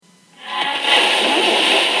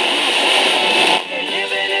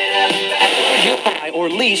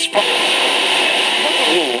police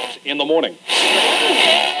in the morning.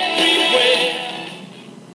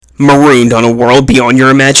 Marooned on a world beyond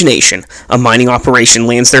your imagination, a mining operation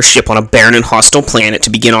lands their ship on a barren and hostile planet to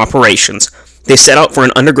begin operations. They set out for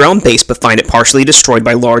an underground base but find it partially destroyed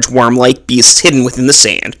by large worm-like beasts hidden within the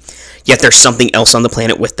sand. Yet there's something else on the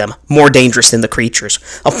planet with them, more dangerous than the creatures,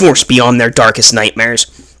 a force beyond their darkest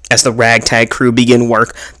nightmares. As the ragtag crew begin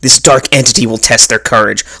work, this dark entity will test their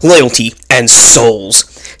courage, loyalty, and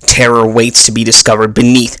souls. Terror waits to be discovered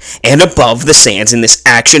beneath and above the sands in this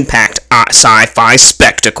action-packed sci-fi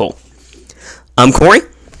spectacle. I'm Corey.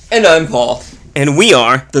 And I'm Paul. And we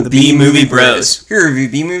are the B-Movie Bros. Here we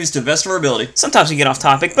review B-movies to the best of our ability. Sometimes we get off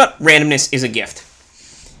topic, but randomness is a gift.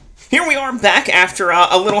 Here we are back after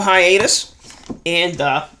a little hiatus, and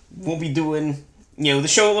we'll be doing, the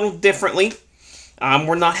show a little differently.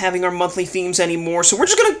 We're not having our monthly themes anymore, so we're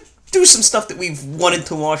just going to do some stuff that we've wanted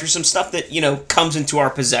to watch, or some stuff that, comes into our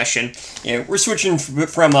possession. Yeah, we're switching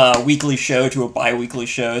from a weekly show to a bi-weekly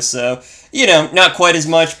show, so, not quite as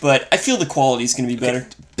much, but I feel the quality's going to be better.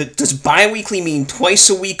 Does bi-weekly mean twice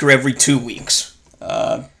a week or every 2 weeks?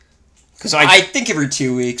 Because I think every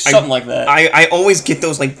 2 weeks, something like that. I always get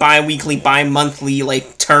those, bi-weekly, bi-monthly,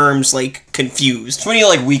 terms, confused. It's funny,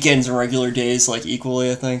 weekends and regular days,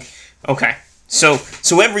 equally, I think. Okay. So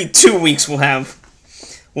every 2 weeks we'll have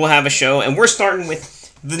a show, and we're starting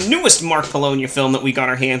with the newest Mark Polonia film that we got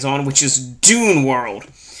our hands on, which is Dune World,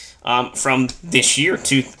 from this year. It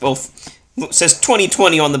says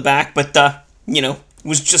 2020 on the back, but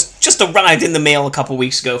was just arrived in the mail a couple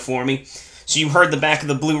weeks ago for me. So you heard the back of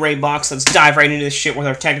the Blu-ray box. Let's dive right into this shit with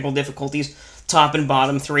our technical difficulties, top and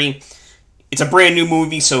bottom 3. It's a brand new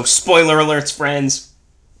movie, so spoiler alerts, friends.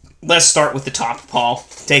 Let's start with the top, Paul.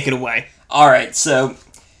 Take it away. Alright, so,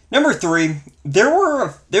 number 3,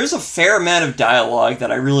 there's a fair amount of dialogue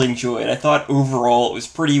that I really enjoyed. I thought overall it was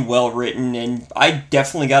pretty well written, and I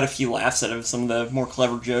definitely got a few laughs out of some of the more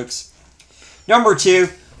clever jokes. Number 2,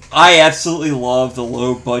 I absolutely love the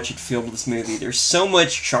low-budget feel of this movie. There's so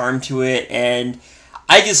much charm to it, and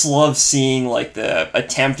I just love seeing, the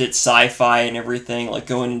attempt at sci-fi and everything,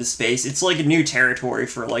 going into space. It's a new territory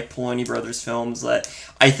for, Polonia Brothers films that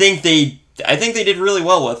I think they did really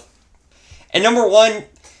well with. And number 1,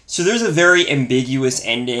 so there's a very ambiguous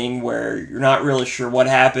ending where you're not really sure what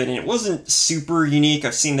happened, and it wasn't super unique.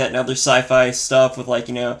 I've seen that in other sci-fi stuff with,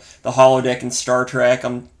 the holodeck and Star Trek.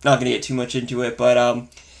 I'm not going to get too much into it, but I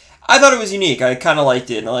thought it was unique. I kind of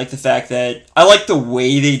liked it, and I liked the fact that I liked the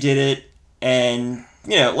way they did it, and,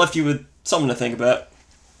 it left you with something to think about.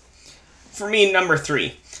 For me, number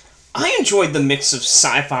 3. I enjoyed the mix of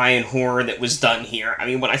sci-fi and horror that was done here. I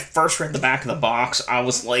mean, when I first read the back of the box, I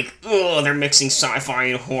was like, ugh, they're mixing sci-fi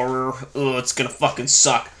and horror. Ugh, it's gonna fucking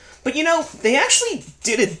suck. But they actually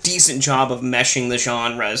did a decent job of meshing the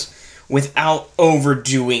genres without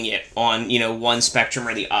overdoing it on, one spectrum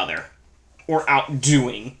or the other. Or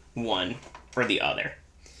outdoing one or the other.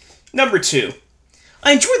 Number 2.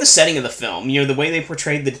 I enjoy the setting of the film. The way they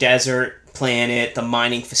portrayed the desert, planet, the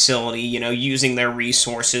mining facility, using their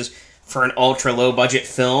resources for an ultra-low-budget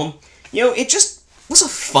film. It just was a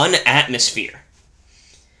fun atmosphere.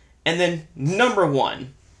 And then, number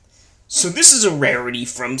 1. So this is a rarity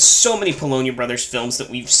from so many Polonia Brothers films that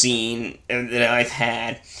we've seen, and that I've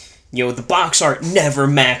had. The box art never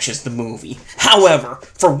matches the movie. However,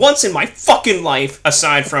 for once in my fucking life,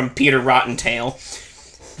 aside from Peter Rottentail,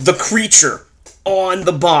 the creature on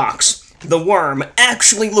the box, the worm,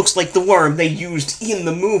 actually looks like the worm they used in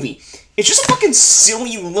the movie. It's just a fucking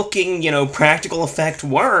silly-looking, practical effect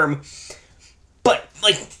worm, but,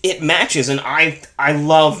 it matches, and I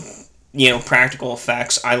love, practical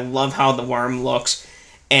effects. I love how the worm looks,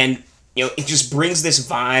 and, it just brings this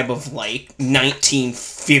vibe of,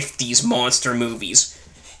 1950s monster movies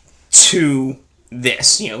to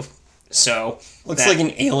this, so... Looks like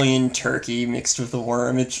an alien turkey mixed with a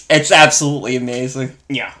worm. It's absolutely amazing.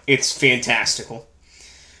 Yeah, it's fantastical.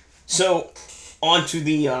 So, on to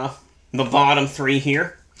the bottom 3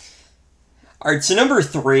 here. Alright, so number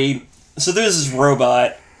 3, so there's this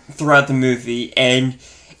robot throughout the movie, and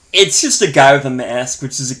it's just a guy with a mask,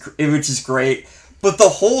 which is great. But the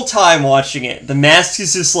whole time watching it, the mask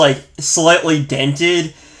is just, slightly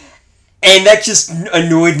dented, and that just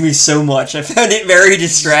annoyed me so much. I found it very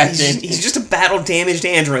distracting. He's just a battle-damaged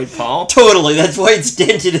android, Paul. Totally. That's why it's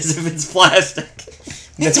dented as if it's plastic.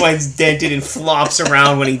 That's why it's dented and flops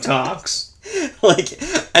around when he talks.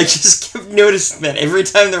 I just kept noticing that every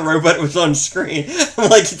time the robot was on screen.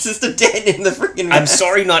 I'm it's just a dent in the freaking mask. I'm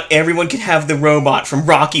sorry not everyone could have the robot from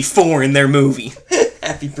Rocky IV in their movie.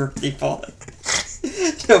 Happy birthday, Paul.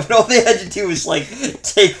 No, but all they had to do was, like,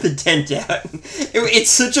 take the dent out. It's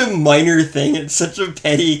such a minor thing, it's such a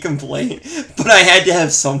petty complaint, but I had to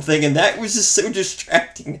have something, and that was just so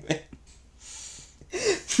distracting to me.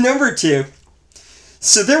 Number 2.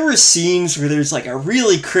 So there were scenes where there's, like, a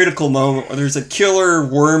really critical moment where there's a killer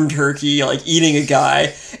worm turkey, like, eating a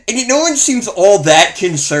guy, and no one seems all that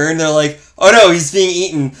concerned. They're like, oh no, he's being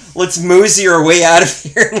eaten. Let's mosey our way out of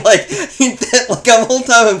here. And, like the whole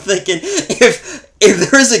time I'm thinking, if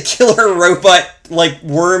there was a killer robot, like,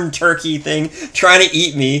 worm turkey thing trying to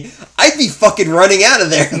eat me, I'd be fucking running out of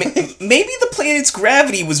there. Maybe the planet's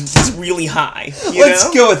gravity was really high. Let's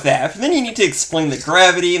go with that. But then you need to explain the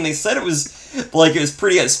gravity, and they said it was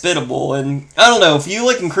pretty hospitable, and I don't know, if you,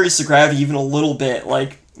 like, increase the gravity even a little bit,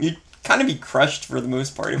 like, you'd kind of be crushed for the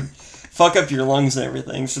most part. It'd fuck up your lungs and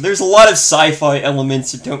everything. So there's a lot of sci-fi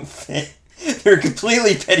elements that don't fit. They're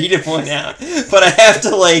completely petty to point out, but I have to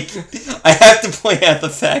point out the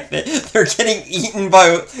fact that they're getting eaten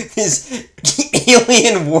by this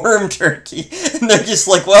alien worm turkey, and they're just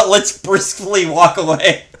like, well, let's briskly walk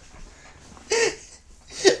away.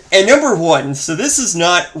 And number 1, so this is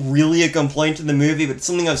not really a complaint in the movie, but it's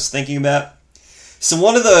something I was thinking about. So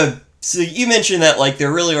you mentioned that, like,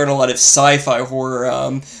 there really aren't a lot of sci-fi horror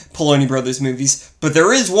Poloni Brothers movies, but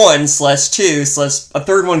there is one, /2, a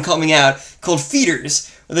third one coming out, called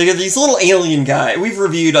Feeders. They got these little alien guys. We've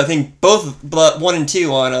reviewed, I think, both 1 and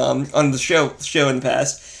 2 on the show in the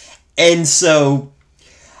past. And so,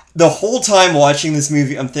 the whole time watching this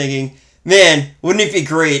movie, I'm thinking, man, wouldn't it be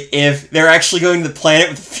great if they're actually going to the planet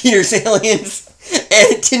with the Feeders aliens?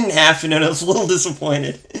 And it didn't happen, and I was a little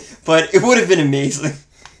disappointed. But it would have been amazing.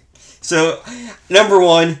 So, number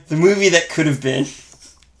 1, the movie that could have been.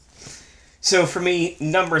 So for me,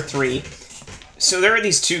 number 3. So there are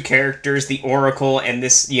these two characters, the Oracle and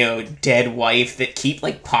this, dead wife, that keep,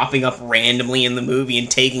 like, popping up randomly in the movie and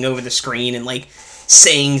taking over the screen and, like,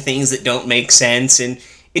 saying things that don't make sense. And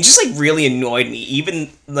it just, like, really annoyed me. Even,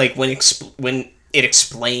 like, when it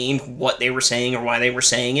explained what they were saying or why they were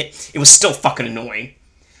saying it, it was still fucking annoying.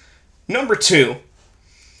 Number 2.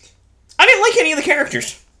 I didn't like any of the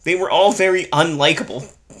characters. They were all very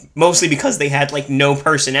unlikable. Mostly because they had, like, no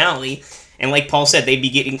personality. And like Paul said, they'd be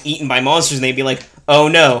getting eaten by monsters and they'd be like, oh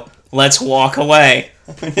no, let's walk away.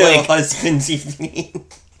 No, husbands eating.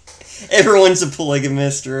 Everyone's a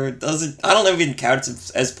polygamist, or doesn't. I don't know if it counts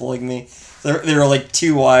as polygamy. There are like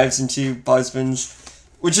 2 wives and 2 husbands.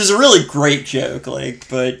 Which is a really great joke, like,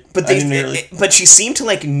 but she seemed to,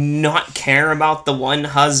 like, not care about the one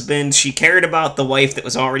husband. She cared about the wife that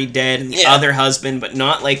was already dead and the other husband, but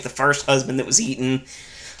not, like, the first husband that was eaten.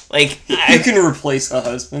 Like, you can replace a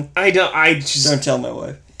husband. I just don't tell my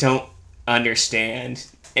wife. Don't understand.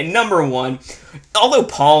 And number 1, although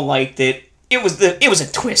Paul liked it, it was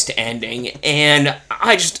a twist ending, and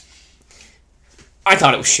I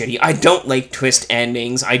thought it was shitty. I don't like twist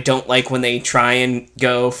endings. I don't like when they try and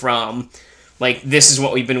go from, like, this is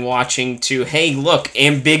what we've been watching to, hey, look,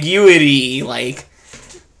 ambiguity. Like,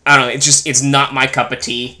 I don't know. It's not my cup of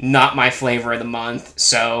tea. Not my flavor of the month.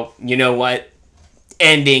 So, you know what?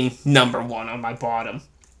 Ending number 1 on my bottom.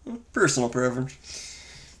 Personal preference.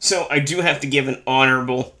 So, I do have to give an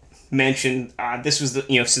honorable mention. This was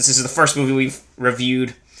since this is the first movie we've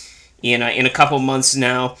reviewed in a couple months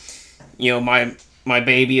now. My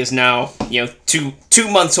baby is now, 2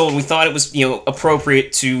 months old. We thought it was,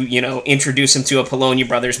 appropriate to, introduce him to a Poloni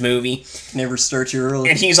Brothers movie. Never start too early.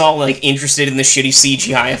 And he's all, like, interested in the shitty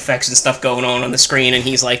CGI effects and stuff going on the screen, and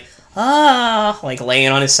he's like, like,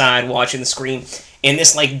 laying on his side watching the screen. And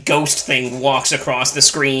this, like, ghost thing walks across the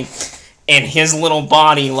screen, and his little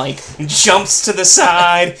body, like, jumps to the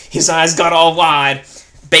side. His eyes got all wide.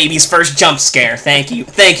 Baby's first jump scare. Thank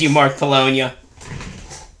you, Mark Polonia.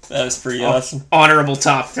 That was pretty awesome. Honorable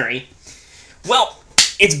top 3. Well,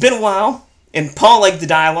 it's been a while, and Paul liked the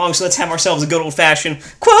dialogue, so let's have ourselves a good old-fashioned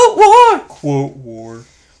quote war. Quote war.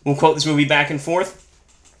 We'll quote this movie back and forth.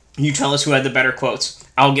 You tell us who had the better quotes.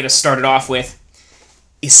 I'll get us started off with,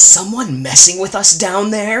 is someone messing with us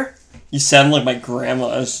down there? You sound like my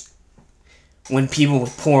grandma's. When people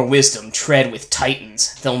with poor wisdom tread with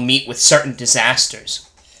titans, they'll meet with certain disasters.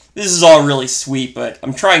 This is all really sweet, but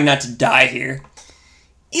I'm trying not to die here.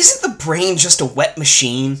 Isn't the brain just a wet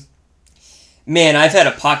machine? Man, I've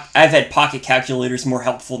had pocket calculators more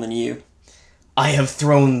helpful than you. I have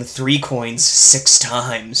thrown the 3 coins 6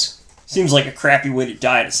 times. Seems like a crappy way to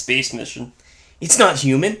die at a space mission. It's not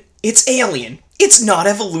human. It's alien. It's not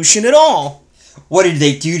evolution at all. What did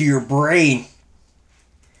they do to your brain?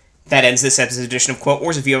 That ends this episode's edition of Quote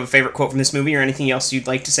Wars. If you have a favorite quote from this movie or anything else you'd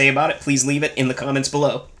like to say about it, please leave it in the comments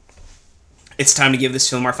below. It's time to give this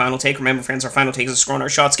film our final take. Remember, friends, our final take is a score on our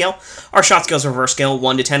shot scale. Our shot scale is a reverse scale,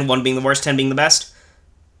 1 to 10, 1 being the worst, 10 being the best.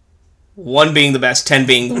 1 being the best, 10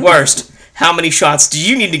 being the worst. How many shots do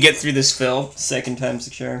you need to get through this film? Second time's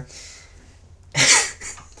the charm.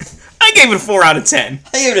 I gave it a 4 out of 10.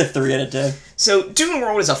 I gave it a 3 out of 10. So, Dune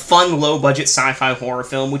World is a fun, low-budget sci-fi horror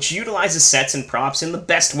film which utilizes sets and props in the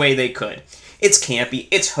best way they could. It's campy,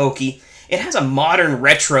 it's hokey, it has a modern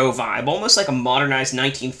retro vibe, almost like a modernized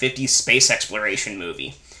 1950s space exploration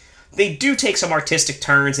movie. They do take some artistic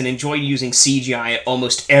turns and enjoy using CGI at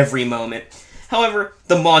almost every moment. However,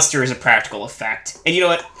 the monster is a practical effect. And you know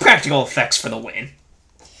what? Practical effects for the win.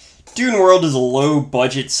 Dune World is a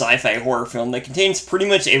low-budget sci-fi horror film that contains pretty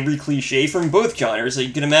much every cliche from both genres that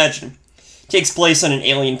you can imagine. It takes place on an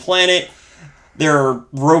alien planet. There are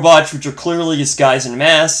robots which are clearly disguised in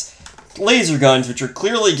masks, laser guns which are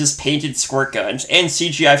clearly just painted squirt guns, and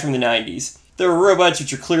CGI from the 90s. There are robots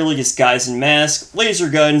which are clearly disguised in masks, laser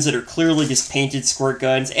guns that are clearly just painted squirt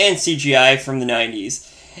guns, and CGI from the 90s.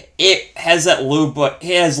 It has low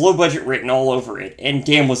budget written all over it, and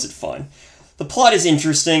damn was it fun. The plot is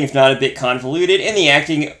interesting, if not a bit convoluted, and the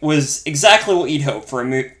acting was exactly what you'd hope for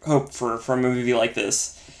a movie like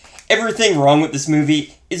this. Everything wrong with this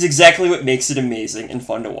movie is exactly what makes it amazing and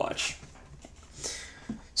fun to watch.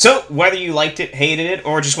 So, whether you liked it, hated it,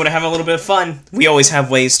 or just want to have a little bit of fun, we always have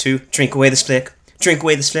ways to drink away this flick. Drink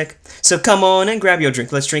away this flick. So come on and grab your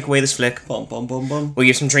drink. Let's drink away this flick. Bum, bum, bum, bum. We'll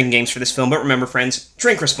give some drinking games for this film, but remember, friends,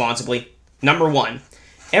 drink responsibly. Number 1.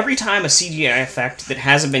 Every time a CGI effect that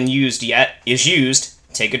hasn't been used yet is used,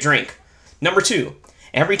 take a drink. Number 2.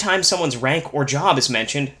 Every time someone's rank or job is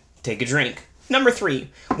mentioned, take a drink. Number 3.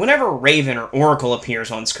 Whenever Raven or Oracle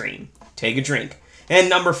appears on screen, take a drink. And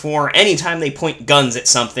number 4. Anytime they point guns at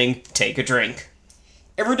something, take a drink.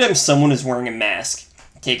 Every time someone is wearing a mask,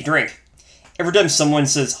 take a drink. Every time someone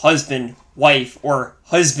says husband, wife, or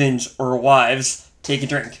husbands or wives, take a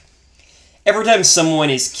drink. Every time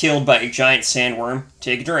someone is killed by a giant sandworm,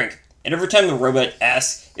 take a drink. And every time the robot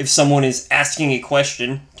asks if someone is asking a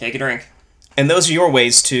question, take a drink. And those are your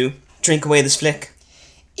ways to drink away this flick.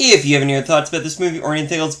 If you have any other thoughts about this movie or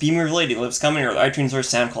anything else B-movie related, leave us a comment or iTunes or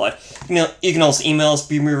SoundCloud. You can also email us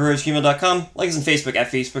bmoviebros@gmail.com, like us on Facebook at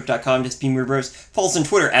facebook.com, just bmoviebros, follow us on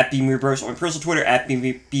Twitter at bmoviebros, or on personal Twitter at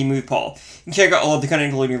bmoviepaul. You can check out all of the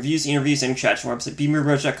content including reviews, interviews, and chats from our website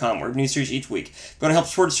bmoviebros.com, where we have new series each week. If you want to help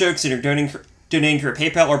support the show, consider donating to our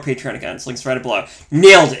PayPal or Patreon accounts. Links right below.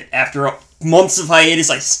 Nailed it! After months of hiatus,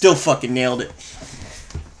 I still fucking nailed it.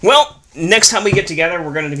 Well, next time we get together,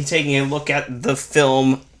 we're going to be taking a look at the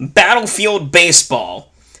film Battlefield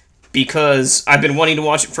Baseball, because I've been wanting to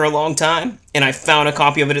watch it for a long time, and I found a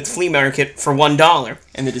copy of it at the flea market for $1.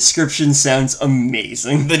 And the description sounds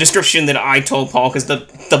amazing. The description that I told Paul, because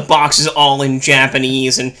the box is all in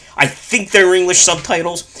Japanese, and I think they're English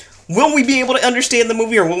subtitles. Will we be able to understand the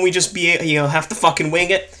movie, or will we just have to fucking wing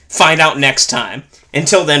it? Find out next time.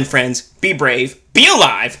 Until then, friends, be brave, be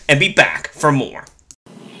alive, and be back for more.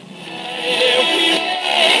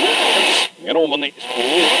 Jag lovar ni.